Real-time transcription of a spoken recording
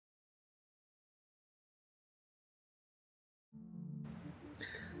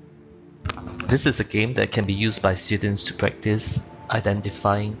This is a game that can be used by students to practice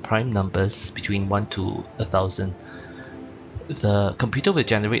identifying prime numbers between 1 to 1000. The computer will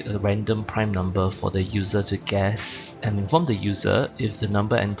generate a random prime number for the user to guess and inform the user if the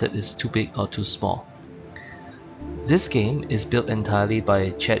number entered is too big or too small. This game is built entirely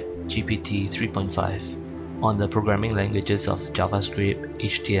by ChatGPT 3.5 on the programming languages of JavaScript,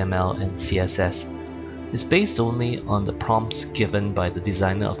 HTML, and CSS. It's based only on the prompts given by the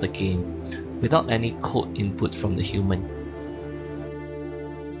designer of the game, without any code input from the human.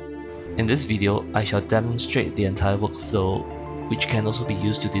 In this video, I shall demonstrate the entire workflow, which can also be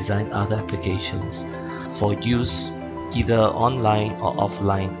used to design other applications for use either online or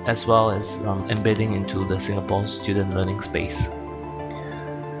offline, as well as embedding into the Singapore student learning space.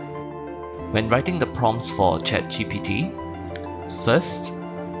 When writing the prompts for ChatGPT, first,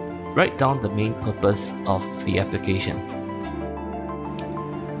 write down the main purpose of the application.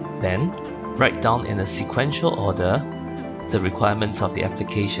 Then, write down in a sequential order the requirements of the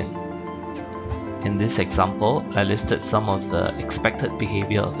application. In this example, I listed some of the expected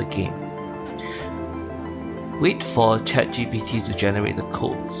behavior of the game. Wait for ChatGPT to generate the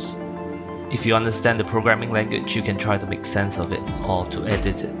codes. If you understand the programming language, you can try to make sense of it or to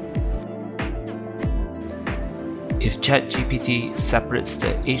edit it. If ChatGPT separates the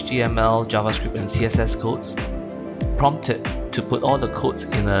HTML, JavaScript, and CSS codes, prompt it to put all the codes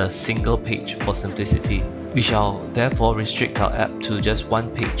in a single page for simplicity. We shall therefore restrict our app to just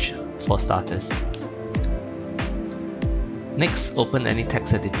one page for starters. Next, open any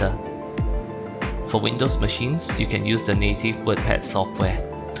text editor. For Windows machines, you can use the native Wordpad software.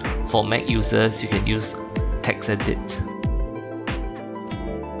 For Mac users, you can use TextEdit.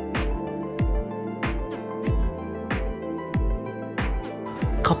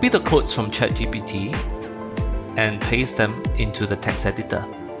 Copy the codes from ChatGPT and paste them into the text editor.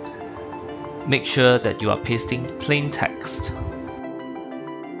 Make sure that you are pasting plain text.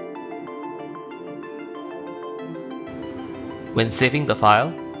 When saving the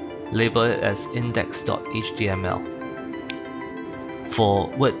file, label it as index.html. For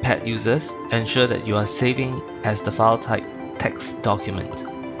Wordpad users, ensure that you are saving as the file type text document.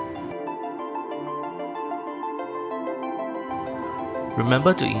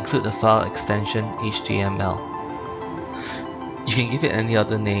 Remember to include the file extension HTML. You can give it any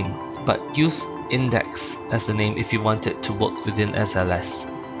other name, but use index as the name if you want it to work within SLS.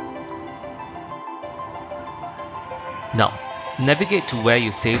 Now, navigate to where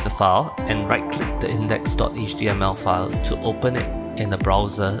you save the file and right-click the index.html file to open it in a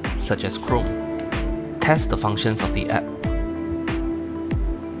browser such as Chrome. Test the functions of the app.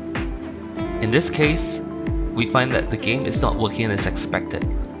 In this case, we find that the game is not working as expected.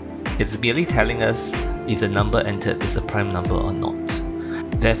 It's merely telling us if the number entered is a prime number or not.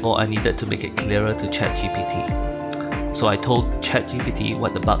 Therefore, I needed to make it clearer to ChatGPT. So I told ChatGPT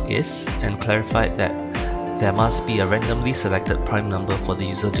what the bug is and clarified that there must be a randomly selected prime number for the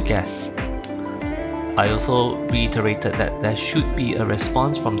user to guess. I also reiterated that there should be a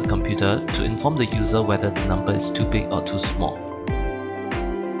response from the computer to inform the user whether the number is too big or too small.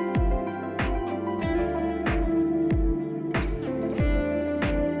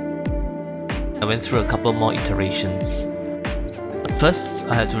 I went through a couple more iterations. First,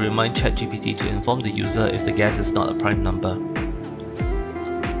 I had to remind ChatGPT to inform the user if the guess is not a prime number.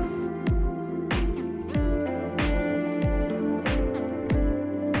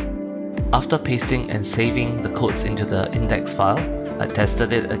 After pasting and saving the codes into the index file, I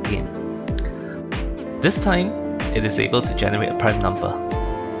tested it again. This time, it is able to generate a prime number.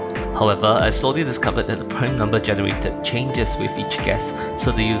 However, I slowly discovered that the prime number generated changes with each guess,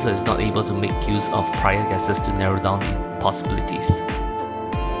 so the user is not able to make use of prior guesses to narrow down the possibilities.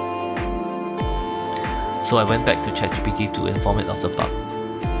 So I went back to ChatGPT to inform it of the bug.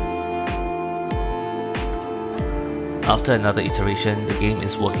 After another iteration, the game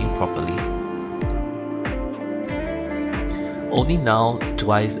is working properly. Only now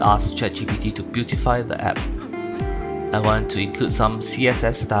do I ask ChatGPT to beautify the app. I want to include some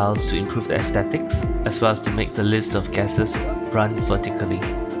CSS styles to improve the aesthetics, as well as to make the list of guesses run vertically.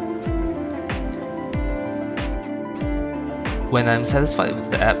 When I'm satisfied with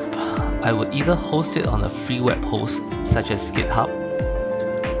the app, I would either host it on a free web host such as GitHub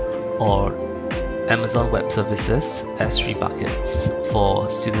or Amazon Web Services as free buckets for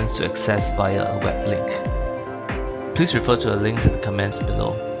students to access via a web link. Please refer to the links in the comments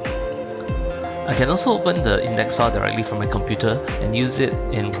below. I can also open the index file directly from my computer and use it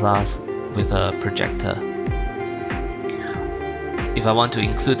in class with a projector. If I want to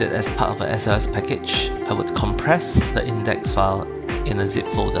include it as part of a SLS package, I would compress the index file in a zip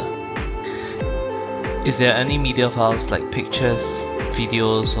folder. If there are any media files like pictures,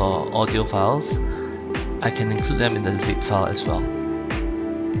 videos or audio files, I can include them in the zip file as well.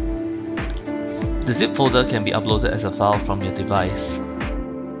 The zip folder can be uploaded as a file from your device.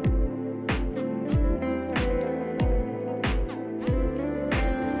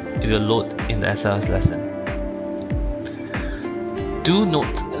 It will load in the SLS lesson. Do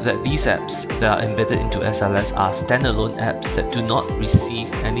note that these apps that are embedded into SLS are standalone apps that do not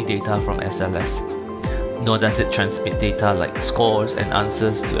receive any data from SLS, nor does it transmit data like scores and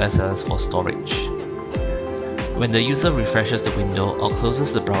answers to SLS for storage. When the user refreshes the window or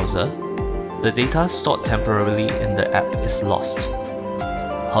closes the browser, the data stored temporarily in the app is lost.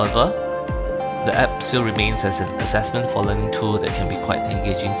 However, the app still remains as an assessment for learning tool that can be quite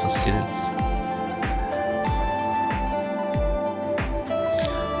engaging for students.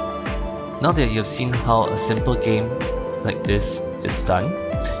 Now that you have seen how a simple game like this is done,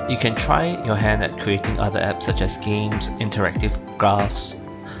 you can try your hand at creating other apps such as games, interactive graphs,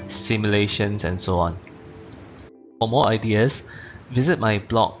 simulations, and so on. For more ideas, visit my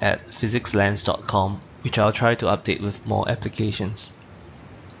blog at physicslens.com, which I'll try to update with more applications.